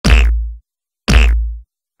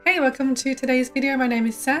Hey, welcome to today's video. My name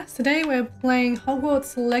is Sas. Today we're playing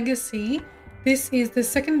Hogwarts Legacy. This is the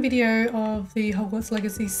second video of the Hogwarts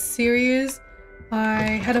Legacy series. I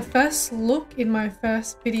had a first look in my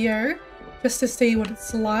first video just to see what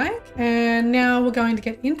it's like, and now we're going to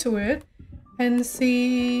get into it and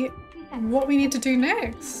see what we need to do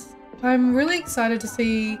next. I'm really excited to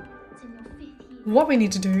see what we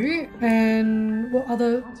need to do and what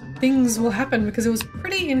other things will happen because it was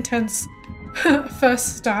pretty intense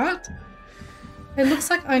first start. It looks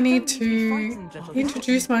like I need to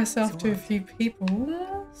introduce myself to a few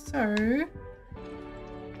people, so...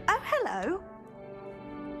 Oh, hello.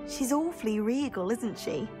 She's awfully regal, isn't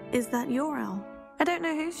she? Is that your owl? I don't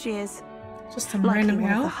know who she is. Just some random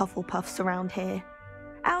one owl. of the Hufflepuffs around here.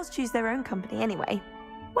 Owls choose their own company anyway.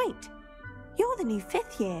 Wait, you're the new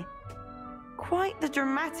 5th year. Quite the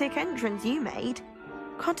dramatic entrance you made.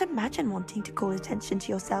 Can't imagine wanting to call attention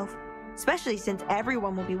to yourself. Especially since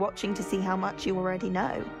everyone will be watching to see how much you already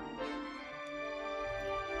know.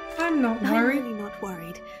 I'm not worried. I'm really not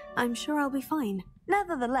worried. I'm sure I'll be fine.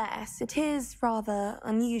 Nevertheless, it is rather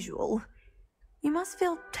unusual. You must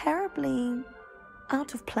feel terribly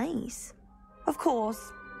out of place. Of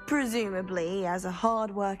course, presumably, as a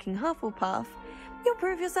hard-working Hufflepuff, you'll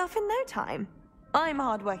prove yourself in no time. I'm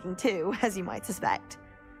hard-working too, as you might suspect.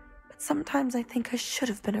 But sometimes I think I should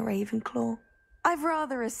have been a Ravenclaw. I've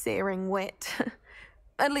rather a searing wit.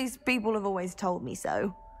 At least people have always told me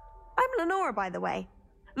so. I'm Lenora, by the way.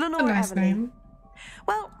 Lenora That's a nice Everly. name.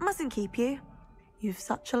 Well, mustn't keep you. You've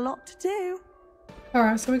such a lot to do.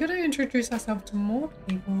 Alright, so we're going to introduce ourselves to more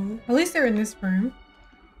people. At least they're in this room.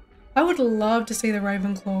 I would love to see the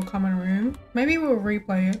Ravenclaw common room. Maybe we'll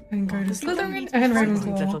replay it and go to Slytherin and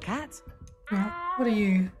Ravenclaw. Little cat. Right, what are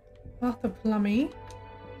you? Arthur Plummy.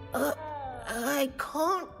 I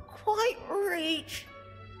can't quite reach.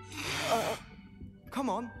 Come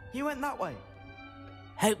on, you went that way.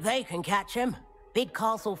 Hope they can catch him. Big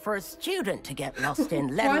castle for a student to get lost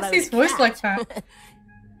in, let Why alone is his a voice cat. like that?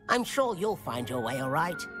 I'm sure you'll find your way all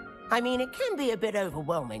right. I mean, it can be a bit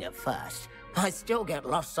overwhelming at first. I still get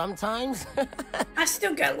lost sometimes. I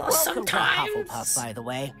still get lost Welcome to Hufflepuff, by the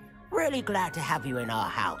way. Really glad to have you in our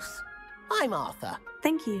house. I'm Arthur.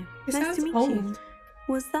 Thank you. He Nice sounds to meet old. you.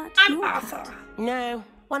 Was that I'm your Arthur. cat? No,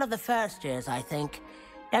 one of the first years, I think.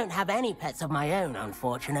 Don't have any pets of my own,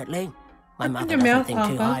 unfortunately. My Open mother your doesn't mouth, think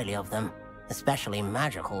too Arthur. highly of them, especially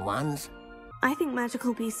magical ones. I think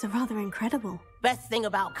magical beasts are rather incredible. Best thing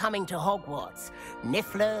about coming to Hogwarts.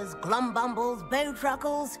 Nifflers, Glumbumbles,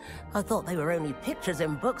 Bowtruckles. I thought they were only pictures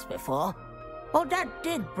in books before. Well, Dad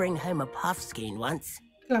did bring home a Puffskein once.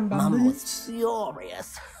 Mum was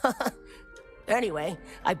furious. Anyway,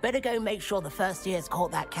 I better go make sure the first year's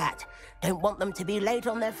caught that cat. Don't want them to be late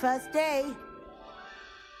on their first day.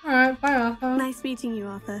 Alright, bye Arthur. Nice meeting you,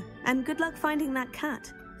 Arthur. And good luck finding that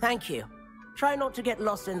cat. Thank you. Try not to get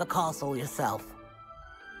lost in the castle yourself.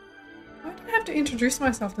 Why do I have to introduce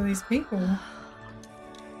myself to these people?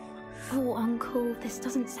 Oh, Uncle, this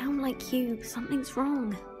doesn't sound like you. Something's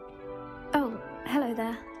wrong. Oh, hello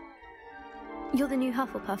there. You're the new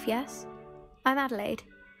Hufflepuff, yes? I'm Adelaide.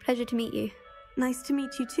 Pleasure to meet you. Nice to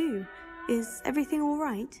meet you too. Is everything all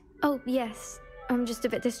right? Oh, yes. I'm just a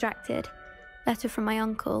bit distracted. Letter from my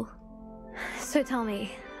uncle. So tell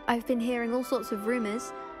me, I've been hearing all sorts of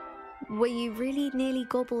rumors. Were you really nearly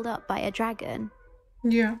gobbled up by a dragon?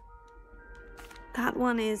 Yeah. That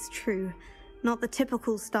one is true. Not the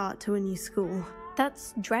typical start to a new school.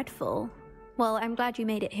 That's dreadful. Well, I'm glad you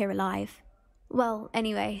made it here alive. Well,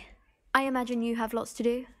 anyway, I imagine you have lots to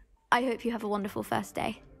do. I hope you have a wonderful first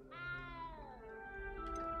day.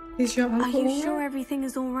 Is your uncle Are you alright? sure everything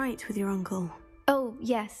is all right with your uncle? Oh,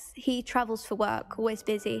 yes. He travels for work, always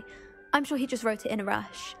busy. I'm sure he just wrote it in a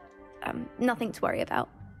rush. Nothing to worry about.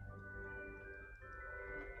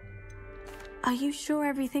 Are you sure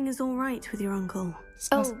everything is all right with your uncle?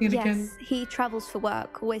 Just asking it yes. again. He travels for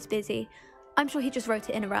work, always busy. I'm sure he just wrote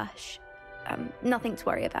it in a rush. Nothing to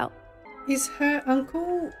worry about. Is her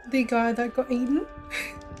uncle the guy that got eaten?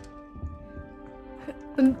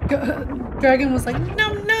 The dragon was like,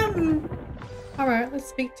 num num! Alright, let's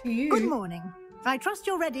speak to you. Good morning. I trust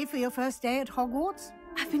you're ready for your first day at Hogwarts?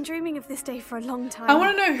 I've been dreaming of this day for a long time. I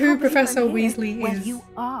want to know who Can't believe Professor I'm here. Weasley Well, is. you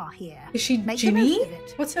are here. Is she Make the most Ginny? of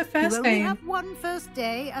it. What's her You first only name? have one first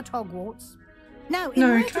day at Hogwarts. Now, No, in it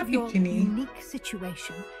light can't of be your Ginny. unique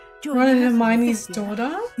situation, Ron and joining us in the Hermione's 5th year,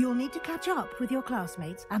 daughter? you'll need to catch up with your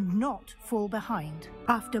classmates and not fall behind.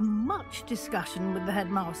 After much discussion with the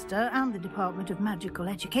headmaster and the Department of Magical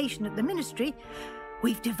Education at the Ministry,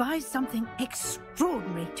 we've devised something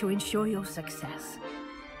extraordinary to ensure your success.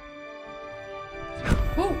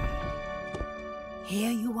 Oh,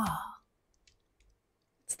 here you are.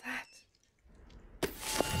 What's that?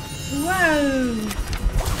 Whoa!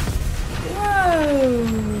 Whoa!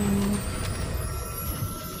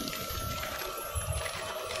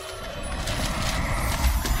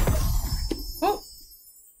 Oh!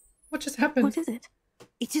 What just happened? What is it?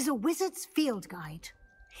 It is a wizard's field guide.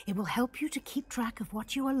 It will help you to keep track of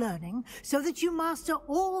what you are learning so that you master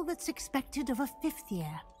all that's expected of a 5th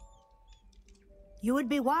year. You would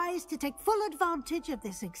be wise to take full advantage of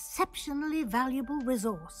this exceptionally valuable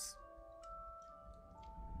resource.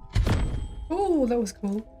 Oh, that was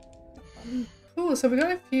cool. Cool, so we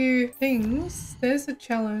got a few things. There's a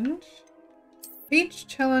challenge. Each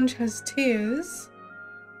challenge has tiers.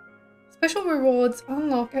 Special rewards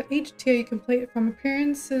unlock at each tier you complete, from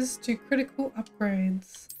appearances to critical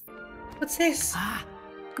upgrades. What's this? Ah,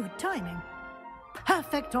 good timing.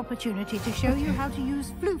 Perfect opportunity to show you how to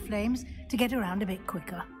use flue flames to get around a bit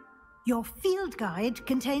quicker. Your field guide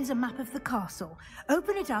contains a map of the castle.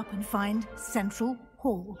 Open it up and find Central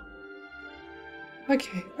Hall.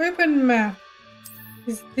 Okay, open map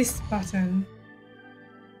is this button.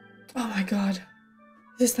 Oh my god.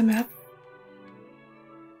 Is this the map?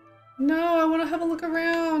 No, I want to have a look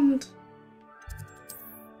around.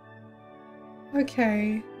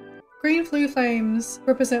 Okay. Green flue flames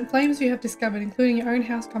represent flames you have discovered, including your own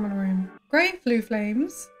house common room. Grey flue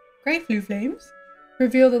flames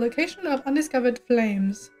reveal the location of undiscovered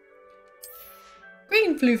flames.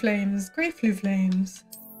 Green flue flames, grey flue flames.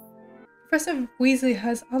 Professor Weasley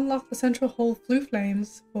has unlocked the Central Hall flue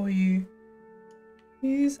flames for you.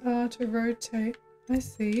 These are to rotate. I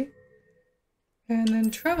see. And then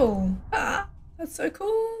travel. Ah, that's so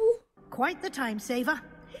cool. Quite the time saver.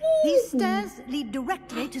 These stairs lead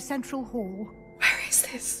directly to Central Hall. Where is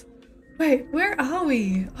this? Wait, where are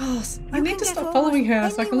we? Oh, I need to stop following her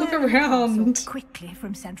so I can look around. Quickly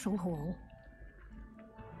from Central Hall.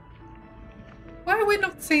 Why have we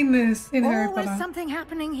not seen this in Harry Potter? Always something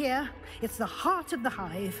happening here. It's the heart of the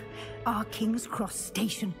hive. Our King's Cross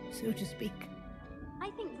station, so to speak. I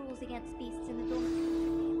think rules against beasts in the door.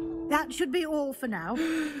 That should be all for now.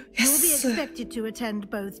 Yes. You'll be expected to attend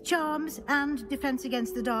both Charms and Defense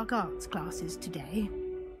Against the Dark Arts classes today.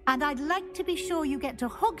 And I'd like to be sure you get to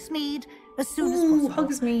Hogsmeade as soon as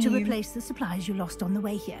possible to replace the supplies you lost on the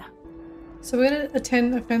way here. So we're going to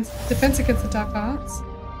attend Defense Against the Dark Arts.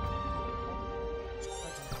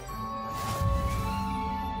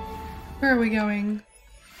 Where are we going?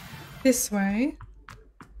 This way.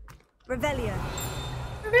 Revelio.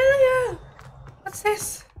 Revelio! What's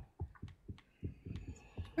this?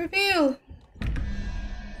 Reveal!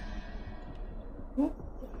 Oh,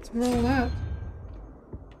 let's roll that.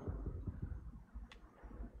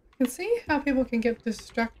 You can see how people can get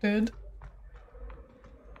distracted.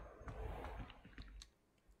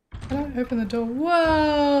 How do I open the door?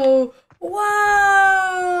 Whoa!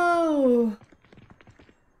 Whoa!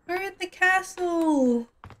 We're at the castle!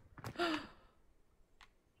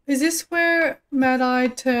 Is this where Mad Eye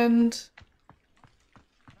turned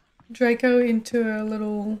Draco into a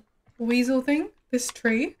little weasel thing? This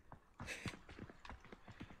tree?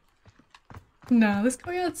 No, this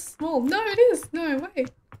courtyard's small. No, it is! No,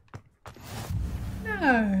 wait.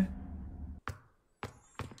 No.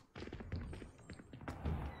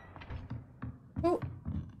 Oh,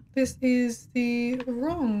 this is the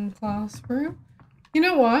wrong classroom. You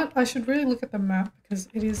know what? I should really look at the map because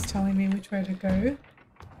it is telling me which way to go.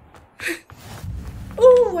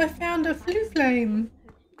 Oh, I found a flue flame.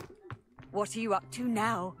 What are you up to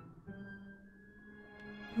now?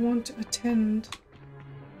 I want to attend.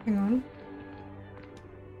 Hang on.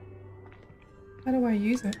 How do I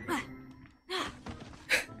use it?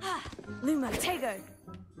 Luma, Tego.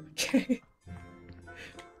 Okay.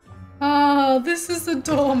 Ah, this is the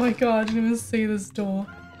door. Oh my god, I didn't even see this door.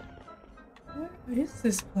 What is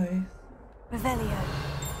this place? Revelio.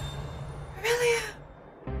 Revelio!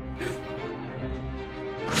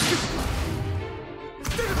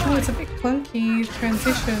 Oh, it's a bit clunky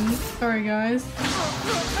transition. Sorry, guys. Is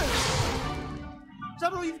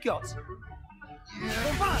that all you've got?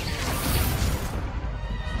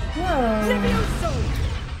 Whoa.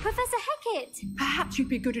 Professor Hecat! Perhaps you'd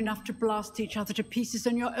be good enough to blast each other to pieces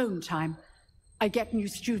in your own time. I get new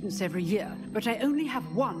students every year, but I only have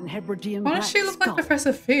one Hebridean Why does she look like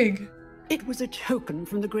Professor Fig? It was a token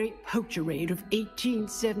from the Great Poacher Raid of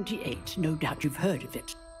 1878. No doubt you've heard of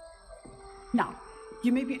it. Now,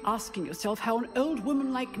 you may be asking yourself how an old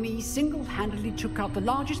woman like me single-handedly took out the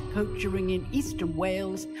largest poacher ring in eastern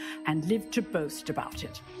Wales and lived to boast about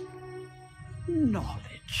it.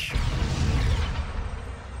 Knowledge.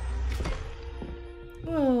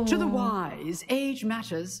 Oh. To the wise, age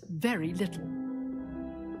matters very little.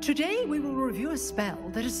 Today we will review a spell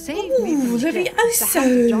that has saved me from death at the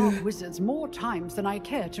hands of dark wizards more times than I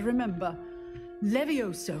care to remember.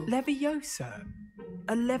 Levioso. Levioso?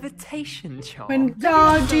 A levitation charm?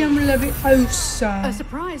 Wingardium Leviosa. A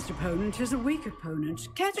surprised opponent is a weak opponent.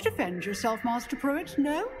 Care to defend yourself, Master Pruitt?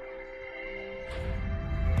 No?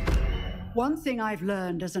 One thing I've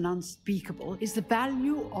learned as an unspeakable is the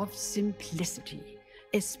value of simplicity,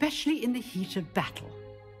 especially in the heat of battle.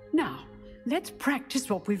 Now, let's practice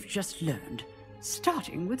what we've just learned,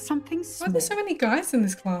 starting with something small. Why are there so many guys in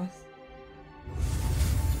this class?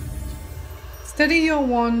 Steady your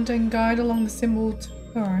wand and guide along the symbol.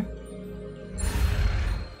 Alright.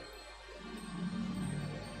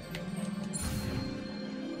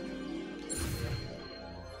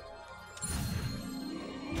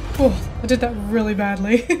 Oh, I did that really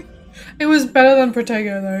badly. It was better than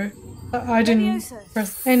Protego though. I didn't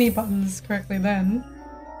press any buttons correctly then.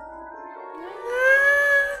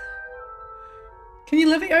 Can you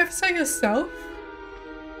Levioso yourself?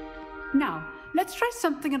 Now, let's try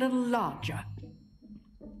something a little larger.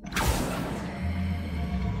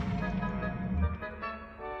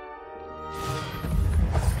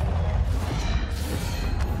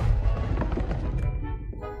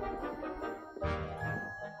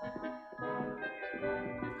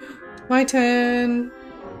 My turn.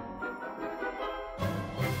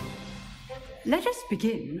 Let us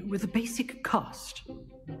begin with a basic cast.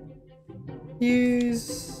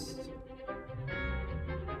 Use...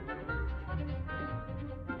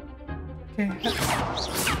 Okay.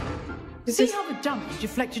 See how the dummy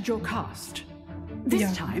deflected your cast?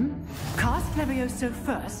 This time, cast Levioso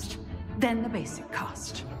first, then the basic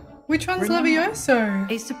cast. Which one's Remember,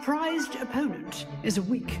 Levioso? A surprised opponent is a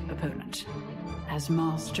weak opponent, as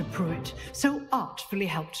Master Pruitt so artfully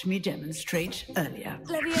helped me demonstrate earlier.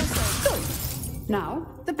 Levioso. Good. Now,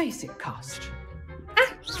 the basic cast.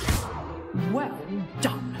 Well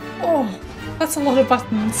done. Oh, that's a lot of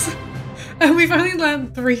buttons. And we've only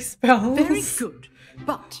learned 3 spells. Very good.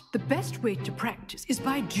 But the best way to practice is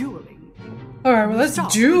by dueling. Alright, well let's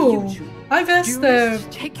duel. I versed the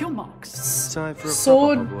take your marks.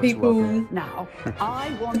 sword people. Now, I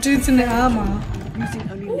want the dudes in the armor. Using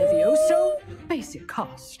only Levioso, basic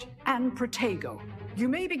cast, and Protego. You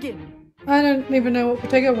may begin. I don't even know what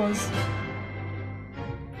Protego was.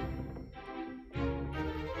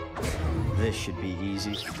 This should be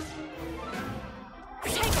easy.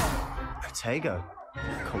 Protego.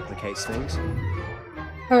 Complicates things.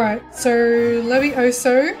 Alright, so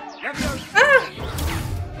Levioso. Ah!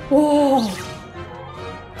 Whoa!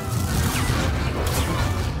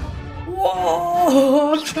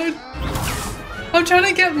 Whoa! I'm trying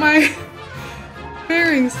to get my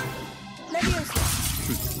bearings.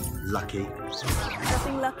 Lucky.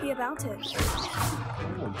 Nothing lucky about it.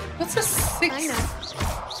 What's a 6? I know.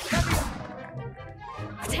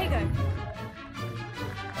 Protego.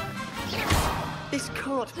 This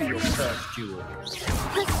can't be your first duel.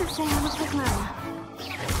 Let's just say I'm a quick learner.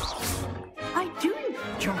 I do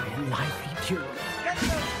enjoy a lively duel.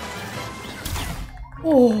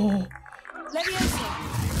 Oh. Levioso.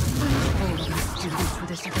 All of us students with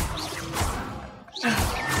this event.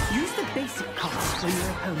 Use the basic cast when your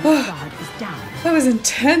opponent's guard is down. That was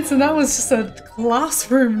intense, and that was just a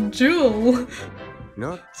classroom duel.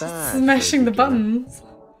 Not bad. Smashing the buttons.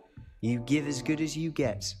 You give as good as you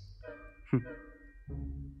get.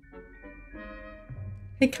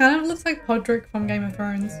 He kind of looks like Podrick from Game of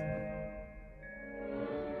Thrones.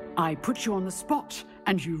 I put you on the spot,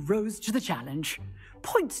 and you rose to the challenge.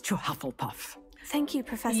 Points to Hufflepuff. Thank you,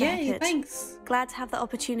 Professor Yay, Eckert. thanks. Glad to have the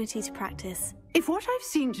opportunity to practice. If what I've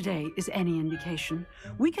seen today is any indication,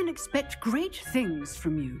 we can expect great things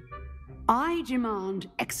from you. I demand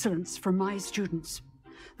excellence from my students.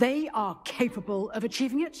 They are capable of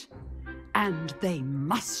achieving it, and they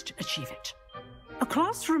must achieve it. A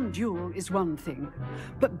classroom duel is one thing,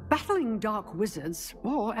 but battling dark wizards,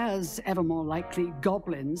 or as ever more likely,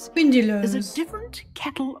 goblins, is a different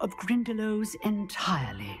kettle of Grindylows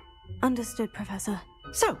entirely. Understood, Professor.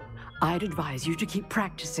 So, I'd advise you to keep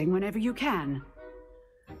practicing whenever you can.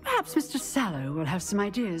 Perhaps Mr. Sallow will have some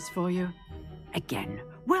ideas for you. Again,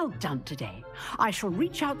 well done today. I shall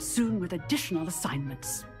reach out soon with additional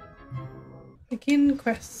assignments. Begin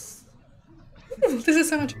quests. This is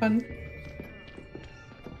so much fun.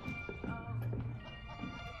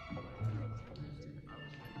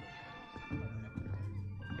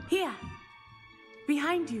 Here,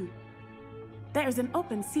 behind you. There is an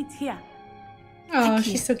open seat here. Oh,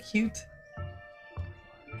 she's so cute.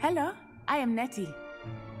 Hello, I am Nettie.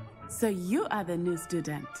 So you are the new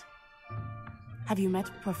student. Have you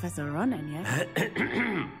met Professor Ronan yet?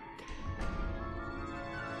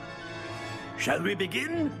 Shall we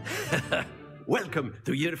begin? Welcome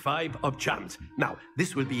to year 5 of charms. Now,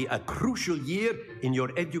 this will be a crucial year in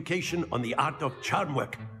your education on the art of charm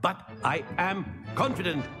work, but I am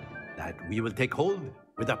confident that we will take hold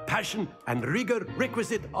with the passion and rigor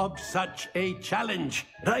requisite of such a challenge.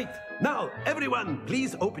 Right, now, everyone,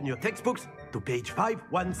 please open your textbooks to page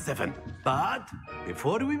 517. But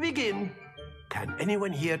before we begin, can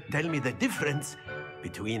anyone here tell me the difference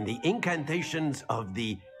between the incantations of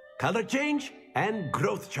the color change and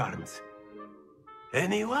growth charms?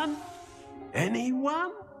 Anyone?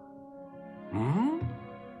 Anyone?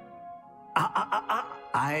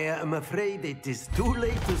 I am afraid it is too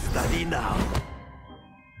late to study now.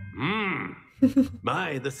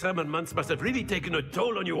 My, the summer months must have really taken a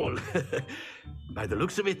toll on you all. By the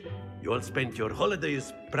looks of it, you all spent your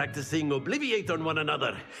holidays practicing Obliviate on one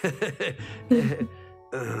another.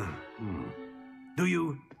 Do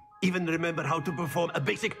you even remember how to perform a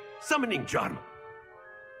basic summoning charm?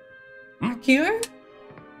 Cure?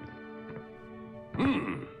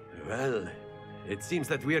 Well, it seems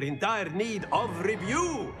that we are in dire need of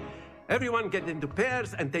review. Everyone get into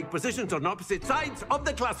pairs and take positions on opposite sides of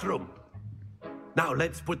the classroom. Now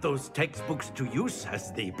let's put those textbooks to use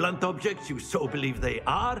as the blunt objects you so believe they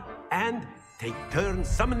are, and take turns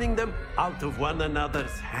summoning them out of one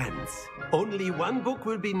another's hands. Only one book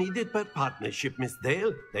will be needed per partnership, Miss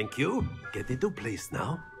Dale. Thank you. Get into place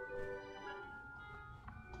now.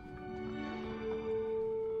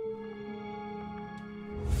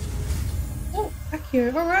 Oh,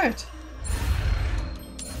 Accio, alright.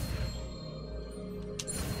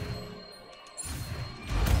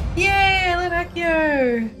 Yay, I love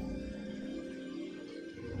Accio!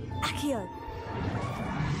 Accio!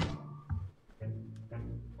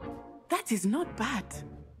 That is not bad.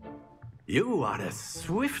 You are a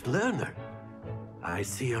swift learner. I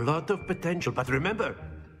see a lot of potential, but remember,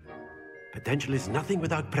 potential is nothing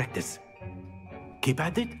without practice. Keep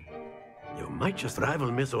at it. You might just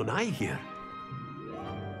rival Miss Onai here.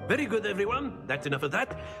 Very good, everyone. That's enough of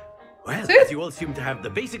that. Well, as you all seem to have the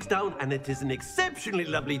basics down, and it is an exceptionally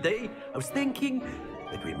lovely day, I was thinking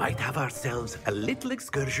that we might have ourselves a little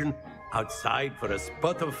excursion outside for a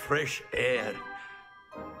spot of fresh air.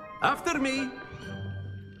 After me.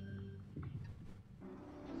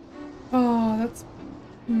 Oh, that's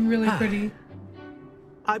really pretty.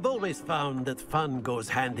 I've always found that fun goes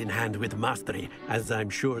hand in hand with mastery, as I'm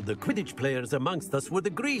sure the Quidditch players amongst us would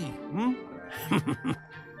agree.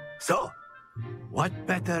 So, what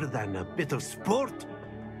better than a bit of sport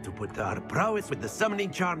to put our prowess with the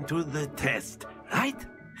summoning charm to the test, right?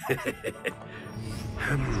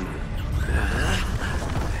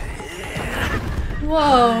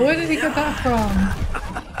 Whoa, where did he get that from?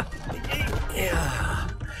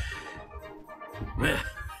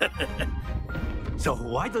 So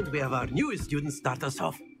why don't we have our newest student start us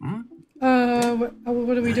off?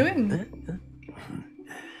 What are we doing?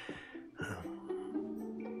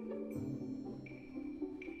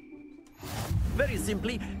 Very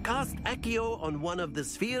simply, cast Accio on one of the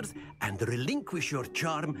spheres and relinquish your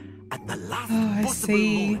charm at the last possible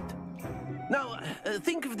moment. Now,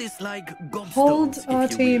 think of this like gobstones, Hold if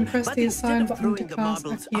RT you will. and press But the instead assign of button throwing to the cast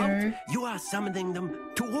marbles Accio. out, you are summoning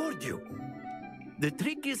them toward you. The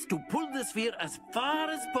trick is to pull the sphere as far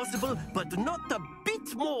as possible, but not a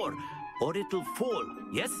bit more, or it'll fall,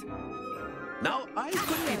 yes? Now, I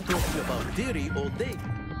could be talking about theory all day.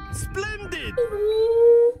 Splendid!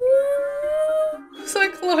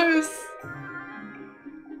 So close!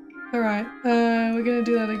 Alright, we're gonna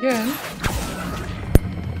do that again.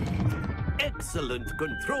 Excellent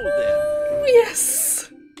control there. Ooh,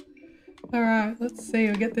 yes! Alright, let's see,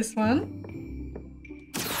 we'll get this one.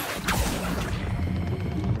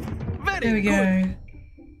 There we go.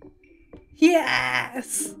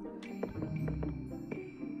 Yes!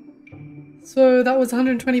 So that was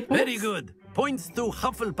 120 points? Very good. Points to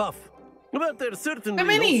Hufflepuff. But there's certainly How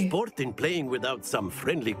many? no sport in playing without some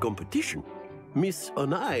friendly competition. Miss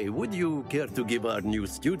Onai, would you care to give our new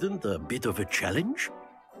student a bit of a challenge?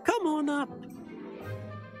 Come on up.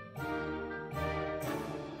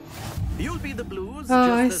 You'll be the blues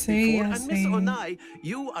I just as see, before, I and Miss see. Onai,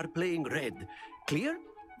 you are playing red. Clear?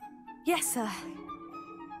 Yes, sir.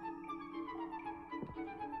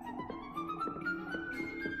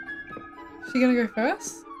 She gonna go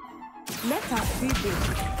first? Let us do this.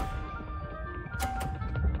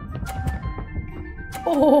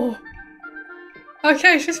 Oh!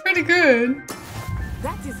 Okay, she's pretty good.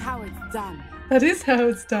 That is how it's done. That is how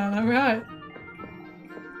it's done, alright.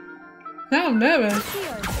 Now I'm nervous.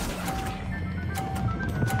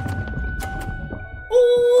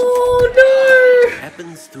 Oh no!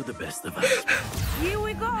 Happens to the best of us. Here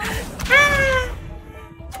we go. Ah!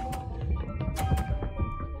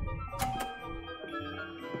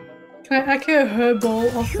 Can I echo her ball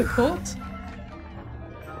off the court?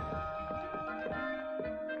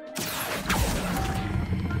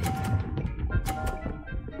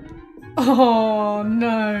 Oh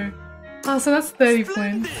no. Oh, so that's 30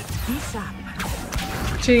 points.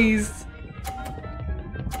 Jeez.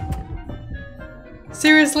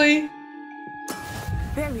 Seriously?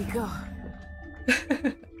 There we go.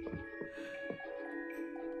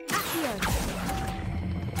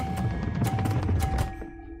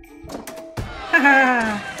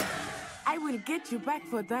 I will get you back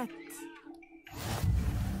for that.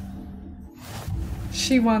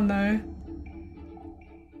 She won though.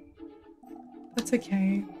 That's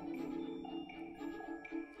okay.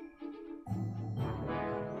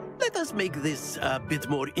 Let us make this a bit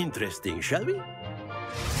more interesting, shall we?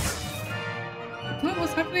 What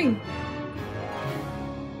was happening?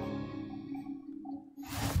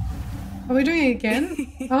 Are we doing it again?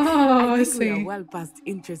 Oh, I think we are see. well past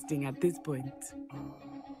interesting at this point.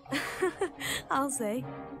 I'll say.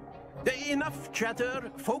 Enough chatter.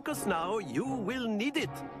 Focus now. You will need it.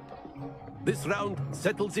 This round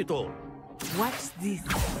settles it all. Watch this.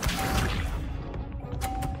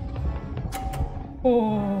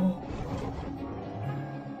 Oh.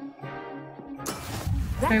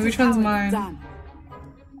 That Okay, is which one's how it's mine? done.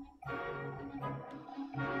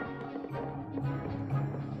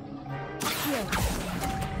 Here.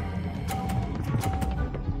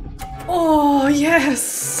 Oh,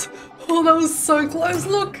 yes! Oh, that was so close.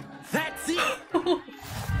 Look! That's it.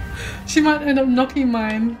 She might end up knocking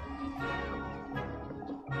mine.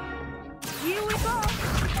 Here we go.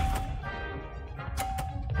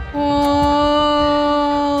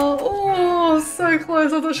 Oh, oh, so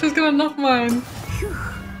close. I thought she was gonna knock mine.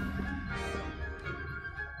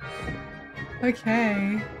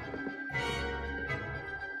 Okay.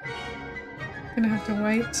 Gonna have to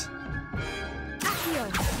wait.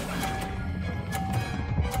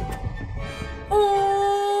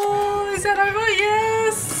 Oh, is that over?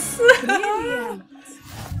 Yes! Brilliant.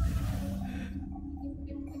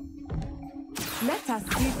 Let us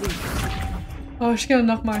see this. Oh, she's gonna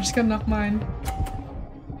knock mine. She's gonna knock mine.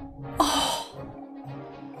 Oh,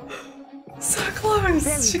 so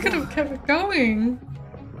close. She could have kept it going.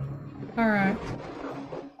 All right.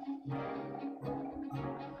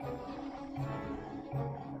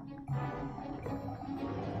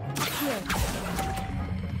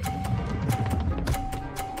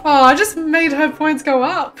 Oh, I just made her points go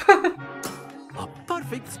up. A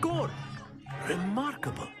perfect score.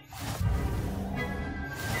 Remarkable.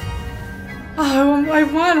 Oh, I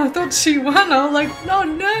won. I thought she won. I was like, no,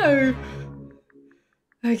 no.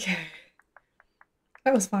 Okay.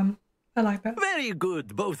 That was fun. I like that. Very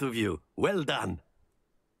good, both of you. Well done.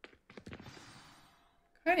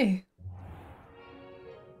 Okay.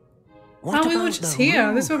 What Oh, we were about just the here.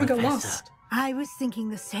 room, This is where we got Professor? lost. I was thinking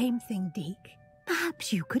the same thing, Deke.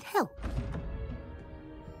 Perhaps you could help.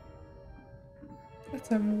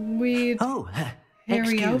 That's a weird Oh,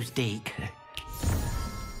 hairy elf. excuse, Deke.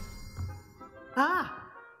 Ah,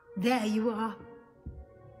 there you are.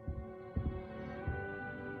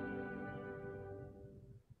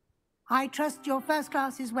 I trust your first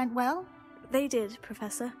classes went well? They did,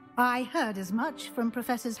 Professor. I heard as much from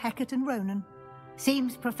Professors Hecat and Ronan.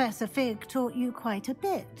 Seems Professor Fig taught you quite a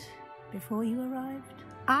bit before you arrived.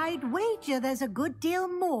 I'd wager there's a good deal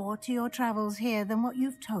more to your travels here than what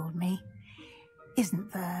you've told me.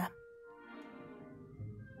 Isn't there?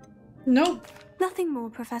 Nope. Nothing more,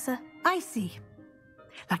 Professor. I see.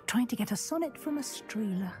 Like trying to get a sonnet from a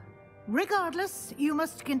streeler. Regardless, you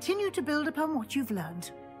must continue to build upon what you've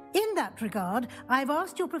learned. In that regard, I've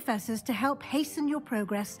asked your professors to help hasten your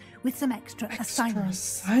progress with some extra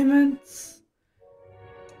assignments. Assignments?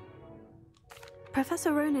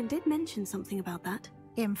 Professor Ronan did mention something about that.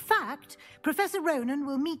 In fact, Professor Ronan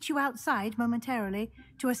will meet you outside momentarily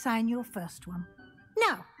to assign your first one.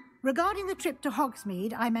 Now, regarding the trip to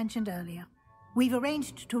Hogsmeade I mentioned earlier, we've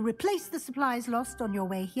arranged to replace the supplies lost on your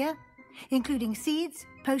way here, including seeds,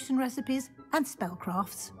 potion recipes, and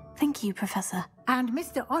spellcrafts. Thank you, Professor. And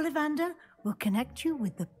Mr. Ollivander will connect you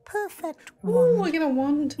with the perfect Ooh, wand. I get a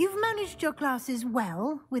wand. You've managed your classes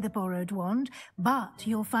well with a borrowed wand, but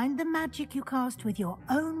you'll find the magic you cast with your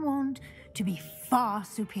own wand to be far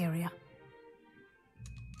superior.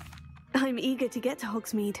 I'm eager to get to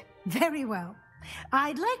Hogsmeade. Very well.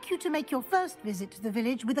 I'd like you to make your first visit to the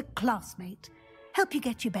village with a classmate. Help you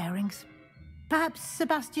get your bearings. Perhaps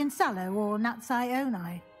Sebastian Sallow or Natsai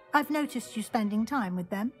Onai. I've noticed you spending time with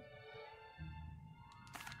them.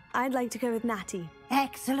 I'd like to go with Natty.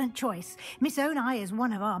 Excellent choice. Miss Onai is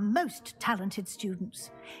one of our most talented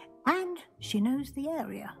students. And she knows the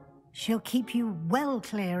area. She'll keep you well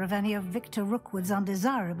clear of any of Victor Rookwood's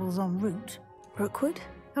undesirables en route. Rookwood?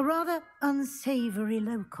 A rather unsavoury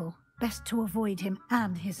local. Best to avoid him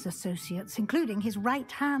and his associates, including his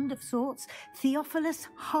right hand of sorts, Theophilus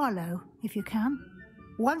Harlow, if you can.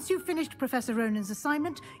 Once you've finished Professor Ronan's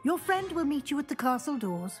assignment, your friend will meet you at the castle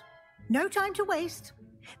doors. No time to waste.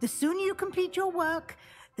 The sooner you complete your work,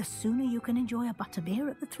 the sooner you can enjoy a butterbeer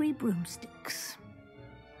at the Three Broomsticks.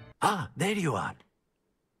 Ah, there you are.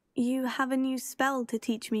 You have a new spell to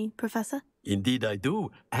teach me, Professor? Indeed I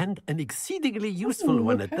do, and an exceedingly useful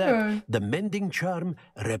one at that. The mending charm,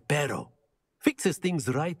 Reparo. Fixes things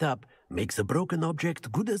right up, makes a broken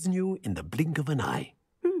object good as new in the blink of an eye.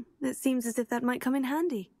 It seems as if that might come in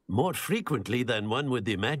handy. More frequently than one would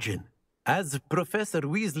imagine. As Professor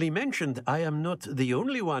Weasley mentioned, I am not the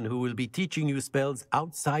only one who will be teaching you spells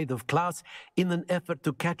outside of class in an effort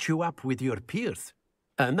to catch you up with your peers.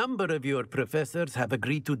 A number of your professors have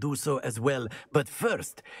agreed to do so as well, but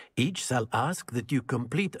first, each shall ask that you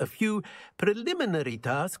complete a few preliminary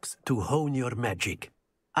tasks to hone your magic.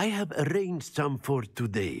 I have arranged some for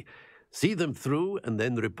today. See them through and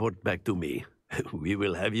then report back to me. We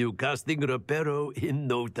will have you casting Reparo in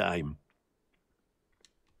no time.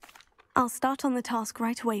 I'll start on the task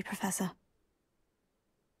right away, Professor.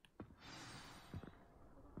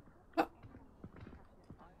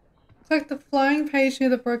 Click the flying page near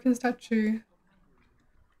the broken statue.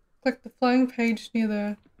 Click the flying page near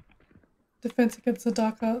the defense against the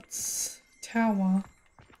dark arts tower.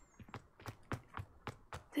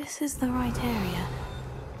 This is the right area.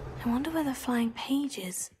 I wonder where the flying page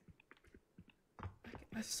is.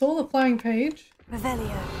 I saw the flying page.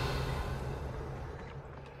 Revelio.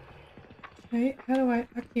 Okay, how do I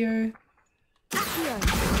Accio?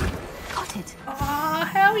 Accio. Got it. Oh,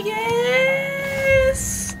 hell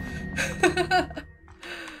yes!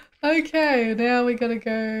 Okay, now we gotta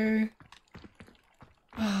go.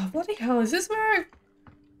 Oh, bloody hell, is this where I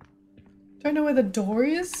don't know where the door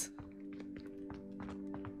is?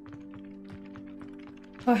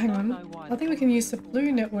 Oh, hang on. I think we can use the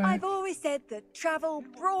blue network. I've always said that travel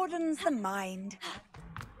broadens the mind.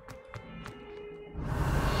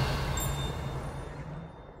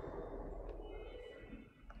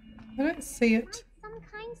 I don't see it. Some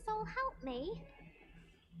kind soul help me?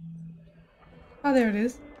 Oh, there it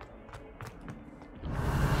is.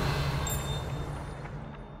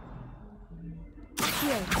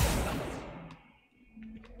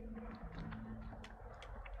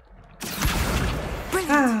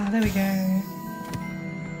 Ah, there we go.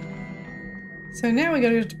 So now we got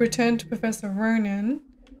to return to Professor Ronan.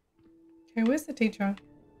 Okay, where's the teacher?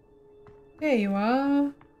 There you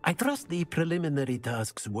are. I trust the preliminary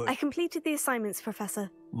tasks were... I completed the assignments, Professor.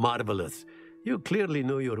 Marvelous. You clearly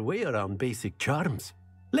know your way around basic charms.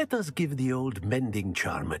 Let us give the old mending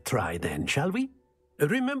charm a try then, shall we?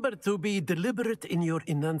 Remember to be deliberate in your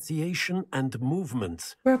enunciation and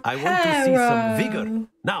movements. Reparo. I want to see some vigor.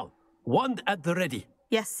 Now, wand at the ready.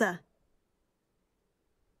 Yes, sir.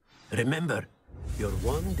 Remember, your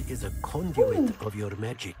wand is a conduit of your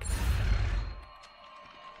magic.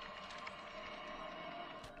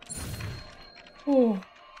 Oh.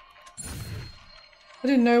 I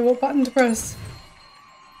didn't know what button to press.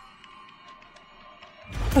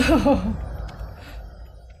 Oh.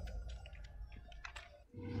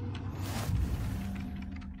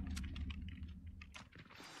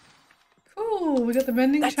 Cool, we got the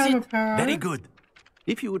mending charm power. Very good.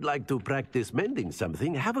 If you would like to practice mending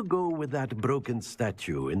something, have a go with that broken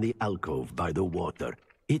statue in the alcove by the water.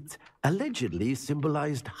 It allegedly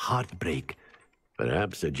symbolized heartbreak.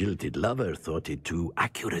 Perhaps a jilted lover thought it too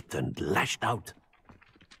accurate and lashed out.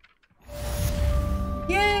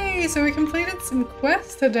 Yay! So we completed some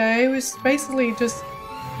quests today. We're basically just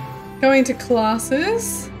going to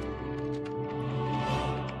classes.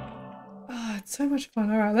 Ah, it's so much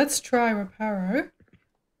fun. Alright, let's try Reparo.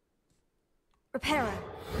 Reparo.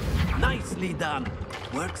 Nicely done.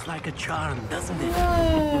 Works like a charm, doesn't it?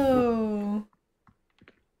 Whoa!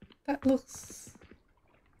 That looks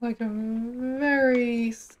like a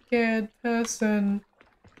very scared person.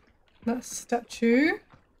 That statue.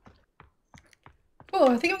 Cool,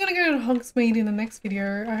 I think I'm gonna go to Hogsmeade in the next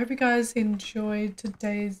video. I hope you guys enjoyed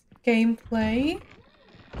today's gameplay.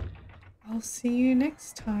 I'll see you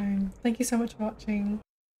next time. Thank you so much for watching.